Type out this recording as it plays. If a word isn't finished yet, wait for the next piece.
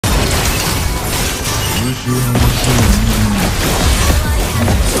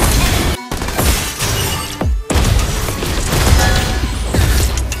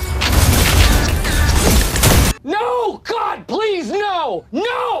No! God, please, no!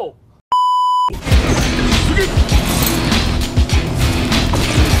 No!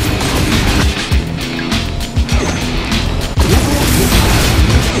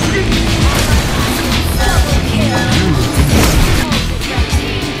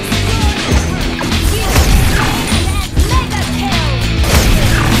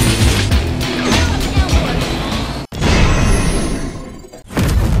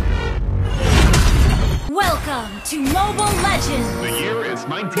 Welcome to Mobile Legends! The year is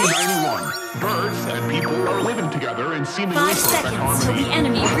 1991. Birds and people are living together in seemingly 5 perfect seconds harmony. till the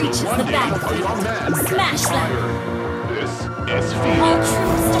enemy reaches One the day, a young battlefield. man Smash them! fired. This is All Phoenix.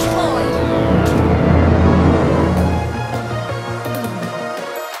 troops deployed!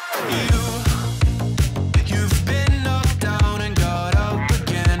 You've been knocked down and got up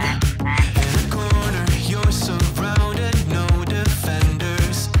again. In a corner, you're surrounded, no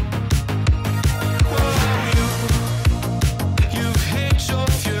defenders. You've hid your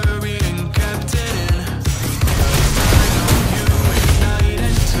fury and kept it in. I know you ignite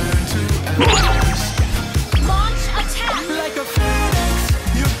and turn to embers. Launch attack! Like a phoenix,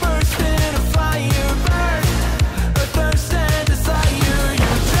 you burst in a fire burn. A thirst and desire, you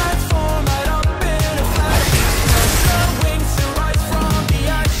transform right up in a flash. Spread your wings to rise from the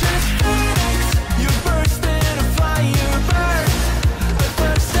ashes. Phoenix, you burst in a fire burn. A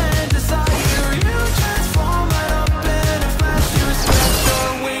thirst and desire, you transform right up in a flash. You spread your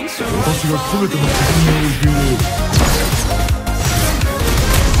wings to rise from the ashes.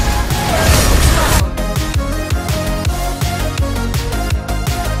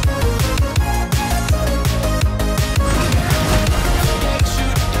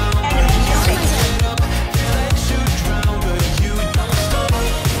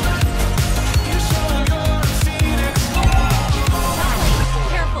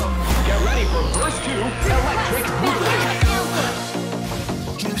 Careful! Get ready for verse 2, Electric Boogaloo.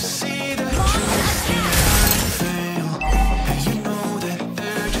 You see the truth can't fail, and you know that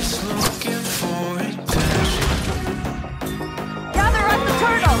they're just looking for attention. Gather up the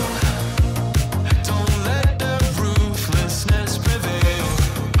turtle! Don't let the ruthlessness prevail.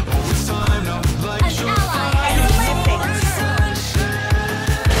 Oh, it's time now, light An your ally has been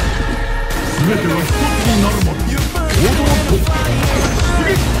You burn in a fire,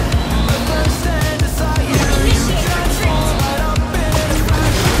 a thirst and desire. You transform right up in a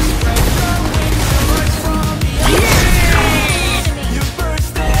flash. You spread your wings and rise from the ashes. You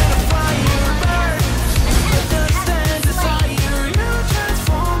burst in a fire burn. A thirst and desire. You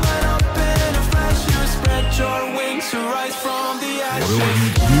transform right up in a flash. You spread your wings to rise from the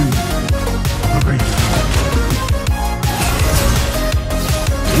ashes.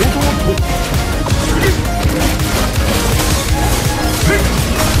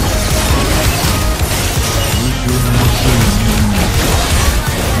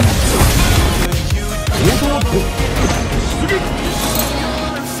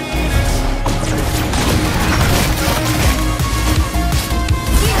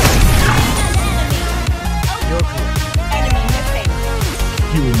 enemy missing.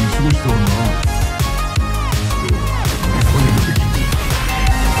 器用に過ごしておるな。では乗り越えるべきに。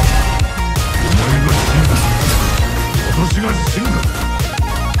お前が死んだ。私が死んだ。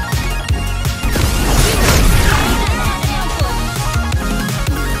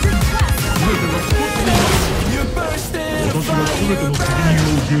全てが一つになる。 You burst in 私が全ての責任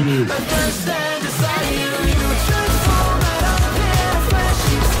を受け入れよう。 thirst and desire. You transform right up in a flash.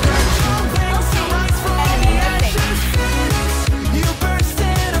 You spread your wings to rise from the ashes. You burst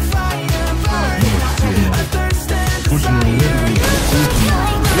in a fire burn. A thirst and 少しのエネルギーが大きな。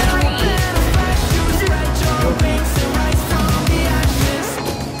 in a flash. You spread your wings to rise from the ashes.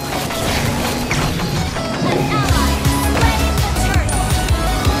 An ally has slain the turtle.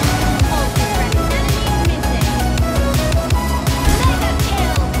 Ultimate enemy missing. Mega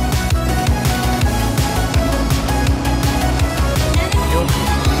kill.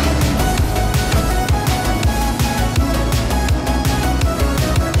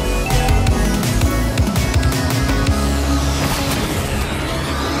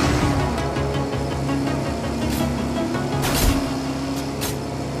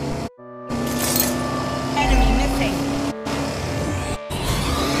 Enemy missing.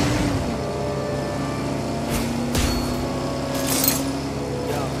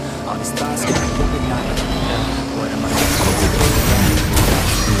 All the stars keep me up at night. Yeah, what am I?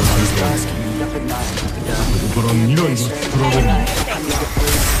 All the stars keep me up at night. Yeah. ここから未来が作られる。 I need a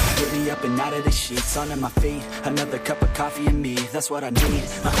break, get me up and out of the sheets, onto my feet. Another cup of coffee and me, that's what I need.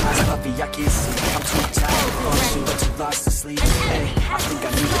 My eyes puffy, I can't see, I'm too tired to function, but too lost to sleep. Hey, I think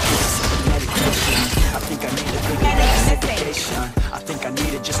I need a piece of medication. I think I need a bigger medication. I think I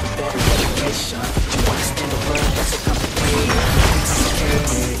needed just a better education. Do you understand the world that's so complicated?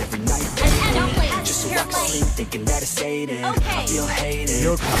 Every night, just so I can sleep, thinking that it's hated. I feel hated, I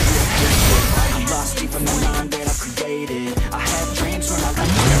feel hated. I'm lost deep in the mind that I've created. I have dreams when I like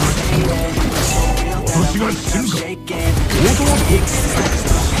to fade it. It's so real that I'm shaking.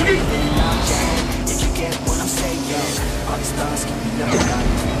 If you get what I'm saying, all these thoughts keep me up at night.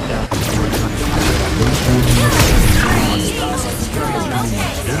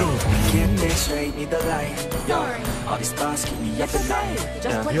 Can't think straight, need the light. All these thoughts keep me up at night.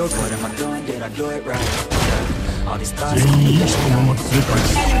 What am I doing? Did I do it right? All these thoughts keep me up at night.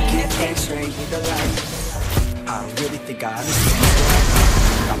 Can't think straight, need the light. I don't really think I understand.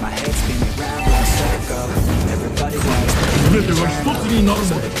 Got my head spinning round in a circle. Everybody wants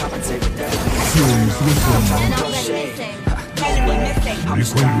so they compensate with that. Enemy missing. I'm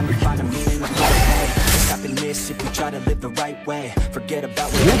just trying to find a meaning of life. Stop in this if you try to live the right way. Forget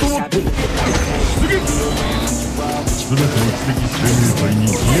about what is happening in life. An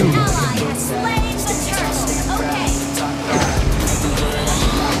ally has slain the turtle. Okay.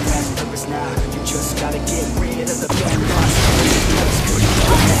 Now you just gotta get rid of the bad thoughts.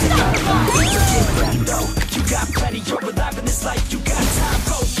 You got plenty, you're alive in this life. You got time,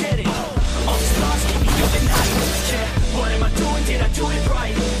 go get it. All these thoughts keep me up at night. Yeah, what am I doing? Did I do it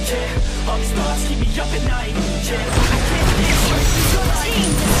right? Yeah, all these thoughts keep me up at night. Yeah, I can't think straight.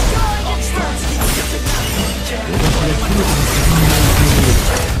 Team destroy the turtle. Keep me up at night. Yeah, what am I doing?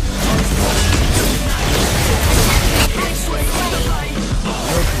 All these thoughts keep me up at night. Yeah, can't straight with the light. Launch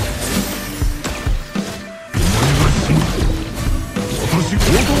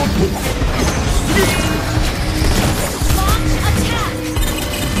attack.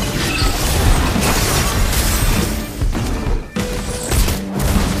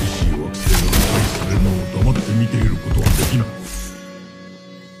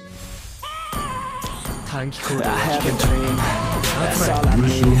 短期行動は危険だ。That's all I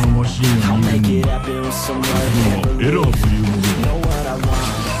need. I'll make it happen with some work. Know what I want,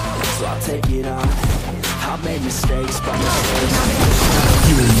 so I'll take it on. I'll make mistakes, but mistakes.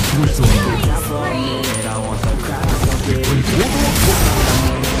 Down for a minute, I want the crowd to get it.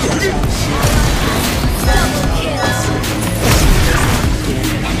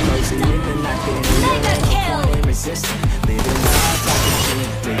 I'm closing, living like it. Mega kill. Resisting, living life like a dream.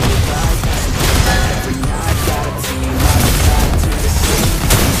 Living life as a dream. Every night got a team. I'm tied to the scene.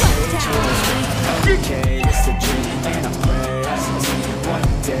 Okay, it's a dream, and I pray as a team. One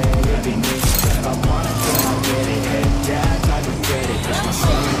day it'll be me. If I want it, then I'll get it. Head down, I regret it. Push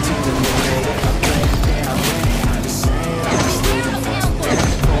myself to the limit. If I play it, then I win it. I just say it, I just live it.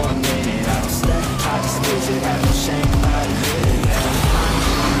 For a minute, I don't stay. I just visit, have no shame. I admit it.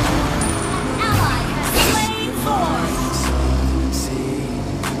 Ally has slain Thor.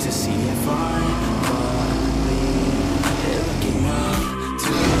 To see if I believe they're looking up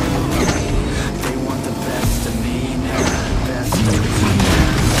to me. They want the best of me now. Best of me now.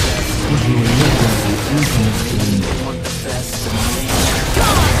 They want the best of me.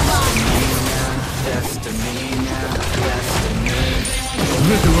 Best of me now. Best of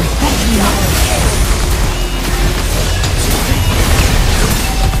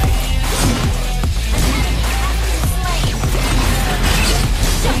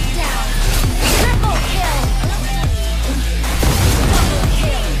Shut down. Triple kill. Double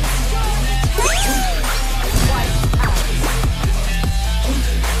kill. Wipe out.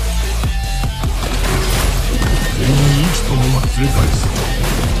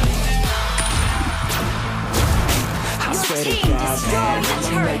 I swear to team God, destroyed man, the I'ma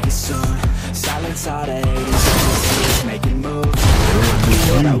turret. make it soon. Silence all the haters, making moves.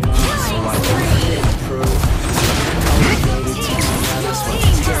 What I want, so I don't improve. Your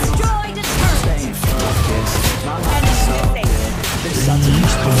team destroyed a turret. Staying focused, my life is so good. There's something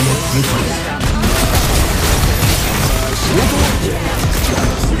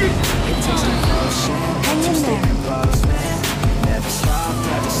it takes devotion to stay composed, man. Never stop,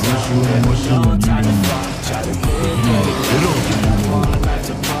 never stop. Never no time to fall. Try to live, I want a life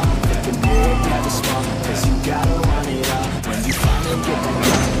to pop. Thinking big, never small. Cause you gotta want it all. When you finally get that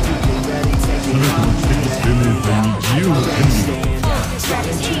gun, you get ready, take it on. Stand up, start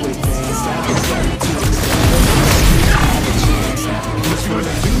into it, dance. Stop and ready to expand. Have a chance, it's for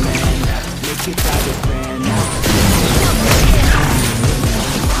the man. Make it out of plan.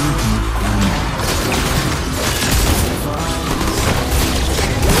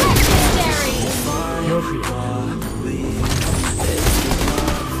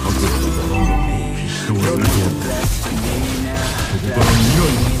 しておられるとはここから未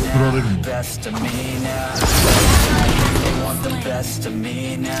来が作られるのだ Best of me now. Want the best of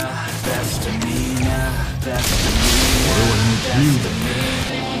me now. Best of me now. Best of me now. 我々の自由だ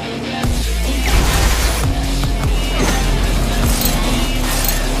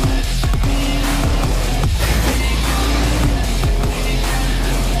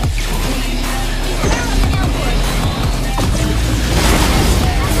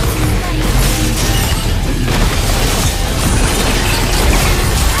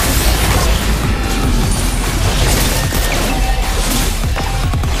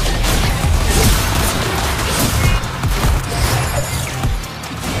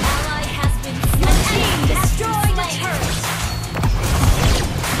Ally has been slain. Destroyed a turret.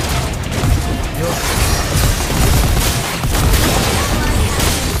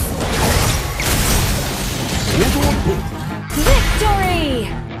 王道と Victory!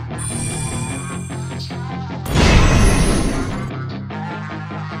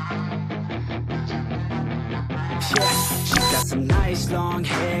 Yeah, she's got some nice long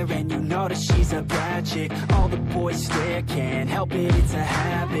hair, and you know that she's a bad chick. All the boys stare, can't help it, it's a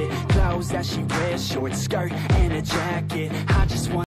habit. Clothes that she wears, short skirt and a jacket. I just want